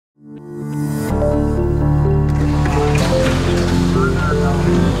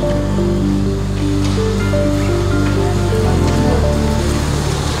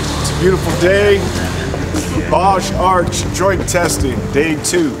beautiful day. Bosch Arch joint testing, day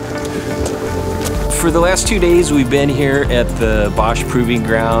 2. For the last 2 days, we've been here at the Bosch Proving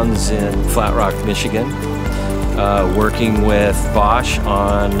Grounds in Flat Rock, Michigan, working with Bosch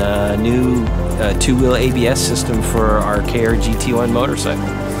on a new two-wheel ABS system for our KR GT1 motorcycle.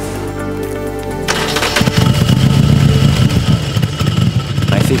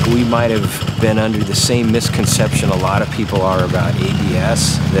 I think we might have been under the same misconception a lot of people are about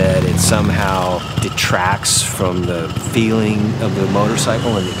ABS, that it somehow detracts from the feeling of the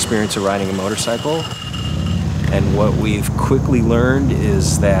motorcycle and the experience of riding a motorcycle. And what we've quickly learned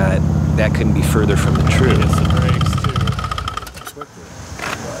is that that couldn't be further from the truth.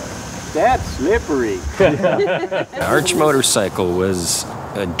 That's slippery. Arch Motorcycle was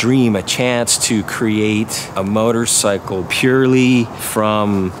a dream, a chance to create a motorcycle purely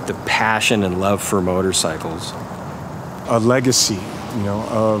from the passion and love for motorcycles. A legacy, you know,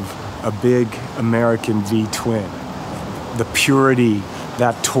 of a big American V-twin. The purity,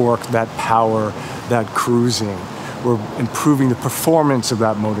 that torque, that power, that cruising. We're improving the performance of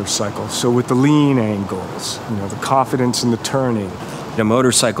that motorcycle. So with the lean angles, you know, the confidence in the turning. A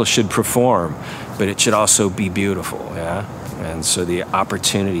motorcycle should perform, but it should also be beautiful, yeah? And so the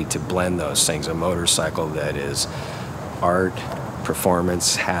opportunity to blend those things, a motorcycle that is art,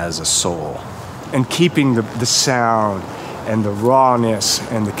 performance, has a soul. And keeping the sound and the rawness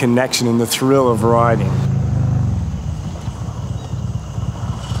and the connection and the thrill of riding.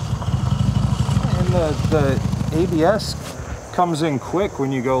 And the ABS comes in quick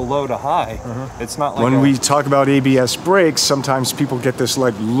when you go low to high. It's not like when we talk about ABS brakes, sometimes people get this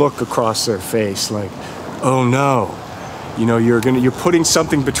like look across their face, like, oh no. You know, you're putting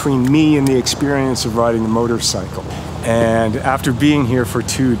something between me and the experience of riding a motorcycle. And after being here for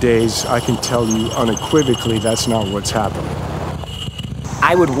 2 days, I can tell you unequivocally that's not what's happening.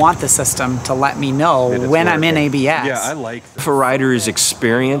 I would want the system to let me know when I'm in ABS. Yeah, I like that. If a rider is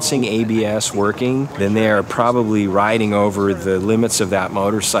experiencing ABS working, then they are probably riding over the limits of that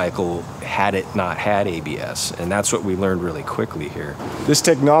motorcycle had it not had ABS. And that's what we learned really quickly here. This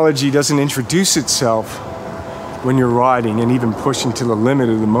technology doesn't introduce itself when you're riding and even pushing to the limit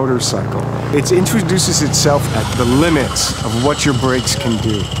of the motorcycle. It introduces itself at the limits of what your brakes can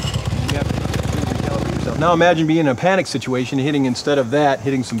do. Now imagine being in a panic situation, instead of that,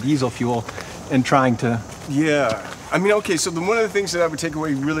 hitting some diesel fuel and trying to... Yeah. I mean, okay, so one of the things that I would take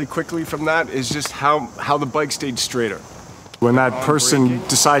away really quickly from that is just how the bike stayed straighter. When that person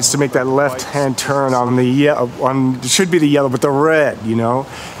decides to make that left-hand turn on the yellow, it should be the yellow, but the red, you know?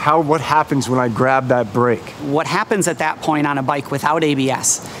 What happens when I grab that brake? What happens at that point on a bike without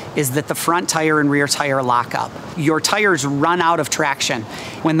ABS is that the front tire and rear tire lock up. Your tires run out of traction.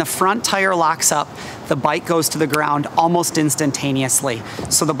 When the front tire locks up, the bike goes to the ground almost instantaneously.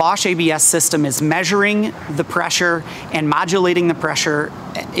 So the Bosch ABS system is measuring the pressure and modulating the pressure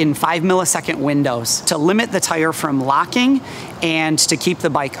in 5 millisecond windows to limit the tire from locking and to keep the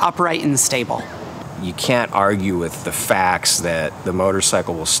bike upright and stable. You can't argue with the facts that the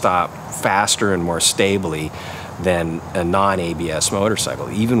motorcycle will stop faster and more stably than a non-ABS motorcycle,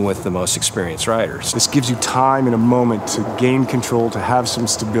 even with the most experienced riders. This gives you time and a moment to gain control, to have some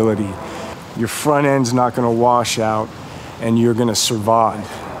stability. Your front end's not going to wash out, and you're going to survive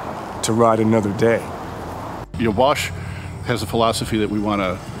to ride another day. You know, Bosch has a philosophy that we want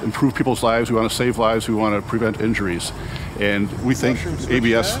to improve people's lives, we want to save lives, we want to prevent injuries. And we think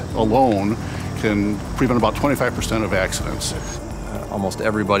ABS alone can prevent about 25% of accidents. Almost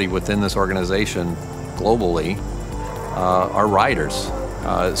everybody within this organization globally are riders.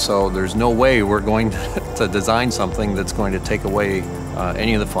 So there's no way we're going to design something that's going to take away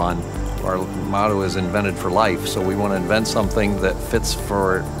any of the fun. Our motto is invented for life, so we want to invent something that fits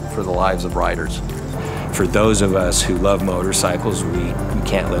for the lives of riders. For those of us who love motorcycles, we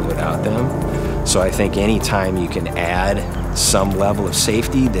can't live without them. So I think anytime you can add some level of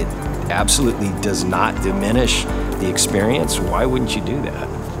safety that absolutely does not diminish the experience, why wouldn't you do that?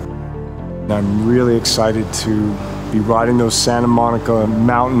 I'm really excited to be riding those Santa Monica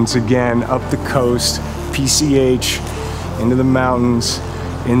mountains again, up the coast, PCH, into the mountains,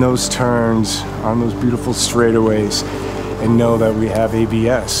 in those turns, on those beautiful straightaways, and know that we have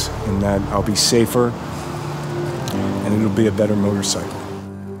ABS and that I'll be safer and it'll be a better motorcycle.